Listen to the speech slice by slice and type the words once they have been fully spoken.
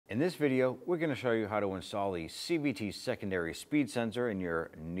In this video, we're going to show you how to install the CVT secondary speed sensor in your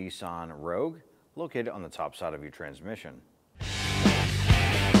Nissan Rogue, located on the top side of your transmission.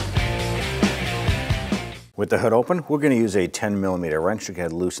 With the hood open, we're going to use a 10mm wrench to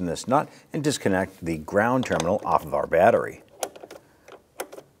loosen this nut and disconnect the ground terminal off of our battery.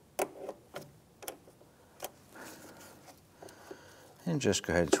 And just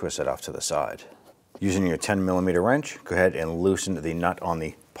go ahead and twist it off to the side. Using your 10mm wrench, go ahead and loosen the nut on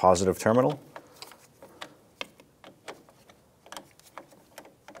the positive terminal.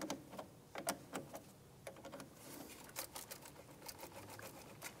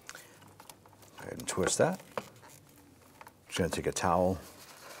 Go ahead and twist that. Just going to take a towel,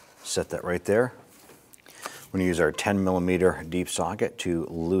 set that right there. We're going to use our 10mm deep socket to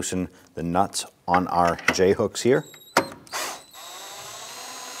loosen the nuts on our J-hooks here.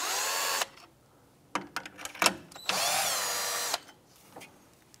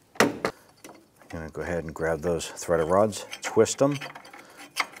 I'm going to go ahead and grab those threaded rods, twist them,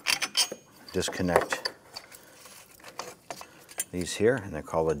 disconnect these here, and they're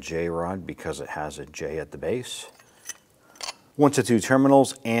called a J rod because it has a J at the base. Once the two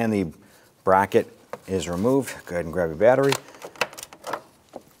terminals and the bracket is removed, go ahead and grab your battery,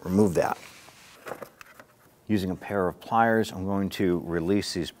 remove that. Using a pair of pliers, I'm going to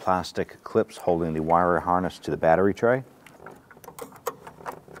release these plastic clips holding the wire harness to the battery tray.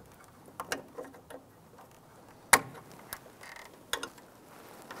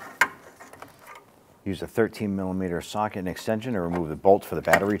 Use a 13mm socket and extension to remove the bolt for the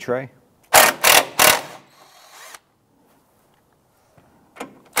battery tray.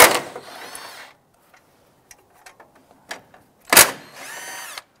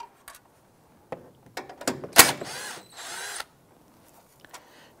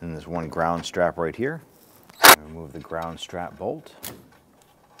 And there's one ground strap right here. Remove the ground strap bolt.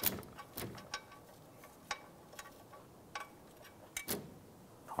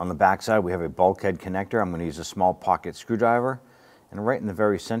 On the back side, we have a bulkhead connector. I'm going to use a small pocket screwdriver, and right in the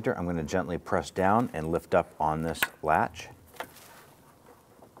very center, I'm going to gently press down and lift up on this latch.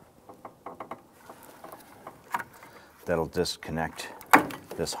 That'll disconnect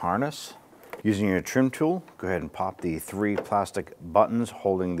this harness. Using your trim tool, go ahead and pop the 3 plastic buttons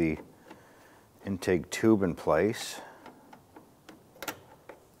holding the intake tube in place.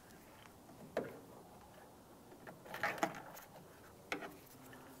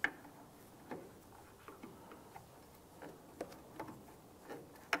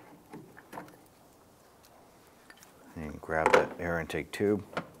 And grab that air intake tube,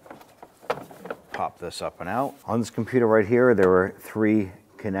 pop this up and out. On this computer right here, there are 3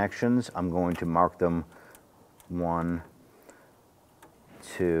 connections. I'm going to mark them 1,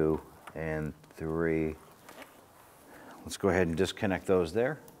 2, and 3. Let's go ahead and disconnect those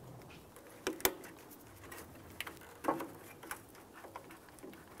there.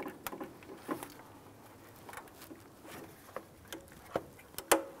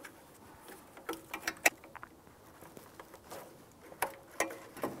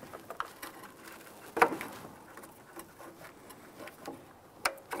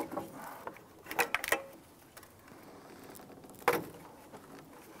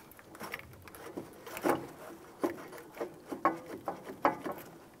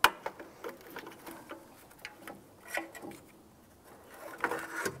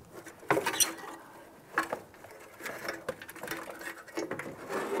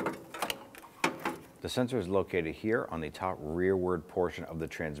 The sensor is located here on the top rearward portion of the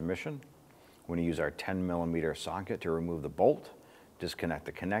transmission. We're going to use our 10mm socket to remove the bolt, disconnect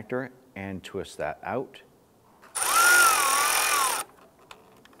the connector, and twist that out.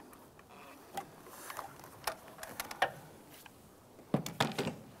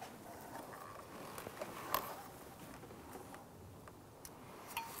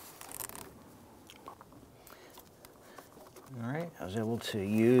 All right, I was able to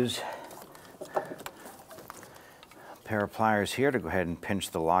use pair of pliers here to go ahead and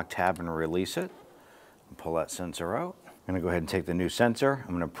pinch the lock tab and release it and pull that sensor out. I'm going to go ahead and take the new sensor.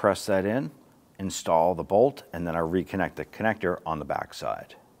 I'm going to press that in, install the bolt, and then I'll reconnect the connector on the back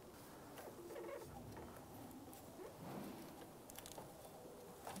side.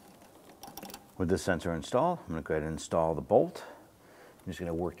 With this sensor installed, I'm going to go ahead and install the bolt. I'm just going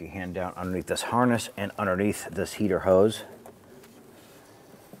to work your hand down underneath this harness and underneath this heater hose.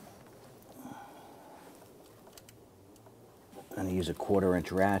 I'm going to use a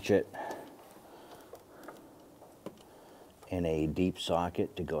 1/4-inch ratchet and a deep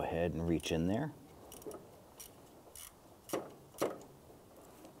socket to go ahead and reach in there.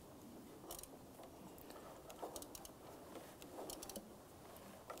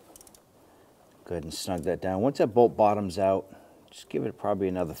 Go ahead and snug that down. Once that bolt bottoms out, just give it probably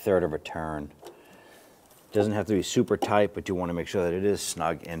another third of a turn. Doesn't have to be super tight, but you want to make sure that it is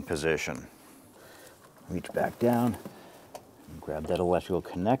snug in position. Reach back down and grab that electrical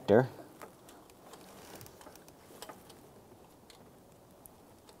connector.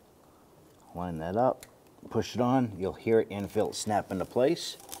 Line that up, push it on, you'll hear it and feel it snap into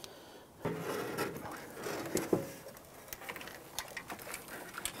place.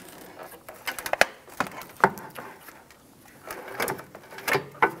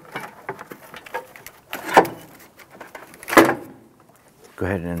 Go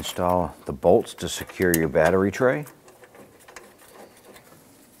ahead and install the bolts to secure your battery tray.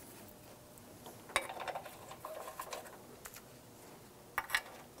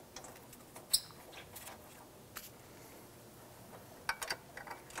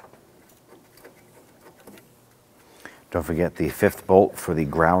 Don't forget the 5th bolt for the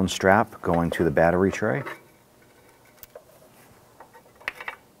ground strap going to the battery tray.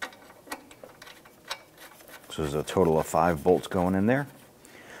 So there's a total of 5 bolts going in there.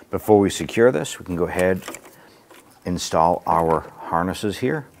 Before we secure this, we can go ahead and install our harnesses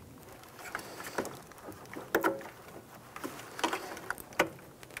here.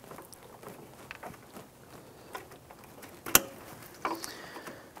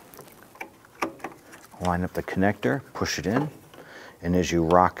 Line up the connector, push it in, and as you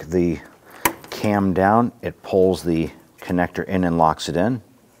rock the cam down, it pulls the connector in and locks it in.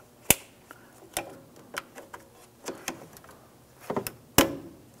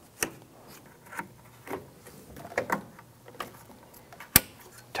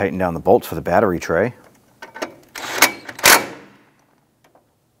 Tighten down the bolts for the battery tray.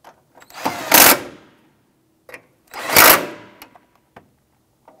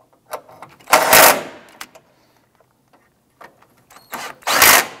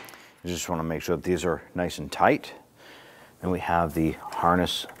 You just want to make sure that these are nice and tight. And we have the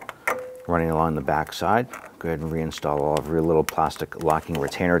harness running along the back side. Go ahead and reinstall all of your little plastic locking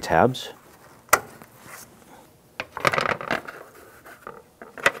retainer tabs.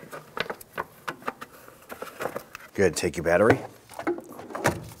 Good, take your battery.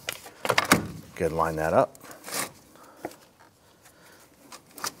 Good, line that up.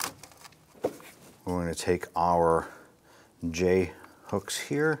 We're going to take our J hooks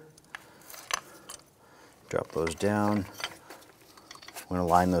here, drop those down. We're going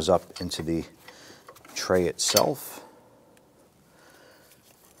to line those up into the tray itself.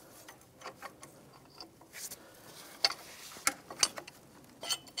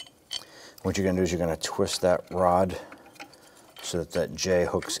 What you're going to do is you're going to twist that rod so that that J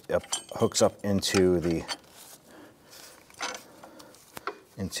hooks up into the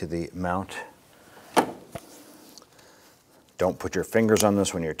mount. Don't put your fingers on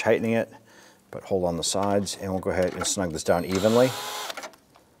this when you're tightening it, but hold on the sides, and we'll go ahead and snug this down evenly.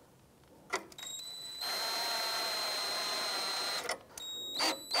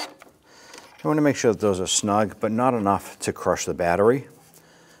 You want to make sure that those are snug, but not enough to crush the battery.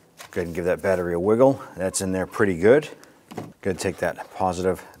 Go ahead and give that battery a wiggle. That's in there pretty good. Go ahead and take that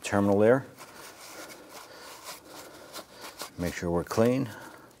positive terminal there. Make sure we're clean.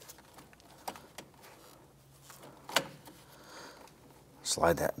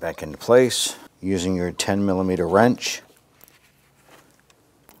 Slide that back into place using your 10mm wrench.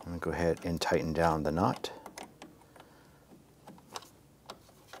 I'm going to go ahead and tighten down the nut.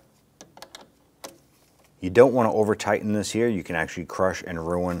 You don't want to over tighten this here. You can actually crush and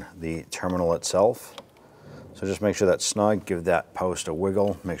ruin the terminal itself. So just make sure that's snug, give that post a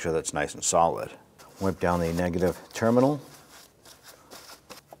wiggle, make sure that's nice and solid. Wipe down the negative terminal.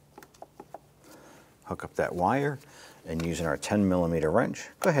 Hook up that wire, and using our 10mm wrench,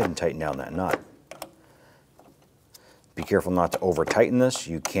 go ahead and tighten down that nut. Be careful not to over tighten this.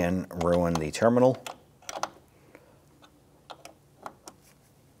 You can ruin the terminal.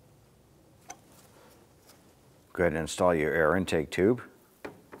 Go ahead and install your air intake tube.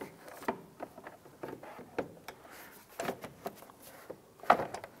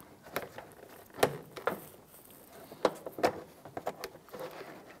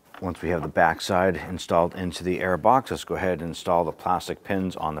 Once we have the back side installed into the air box, let's go ahead and install the plastic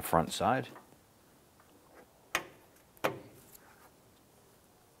pins on the front side.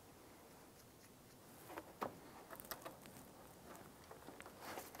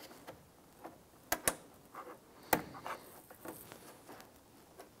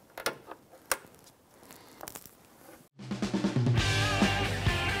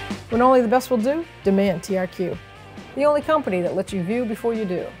 When only the best will do, demand TRQ. The only company that lets you view before you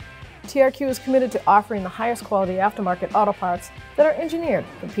do. TRQ is committed to offering the highest quality aftermarket auto parts that are engineered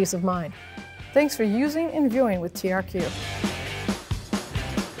for peace of mind. Thanks for using and viewing with TRQ.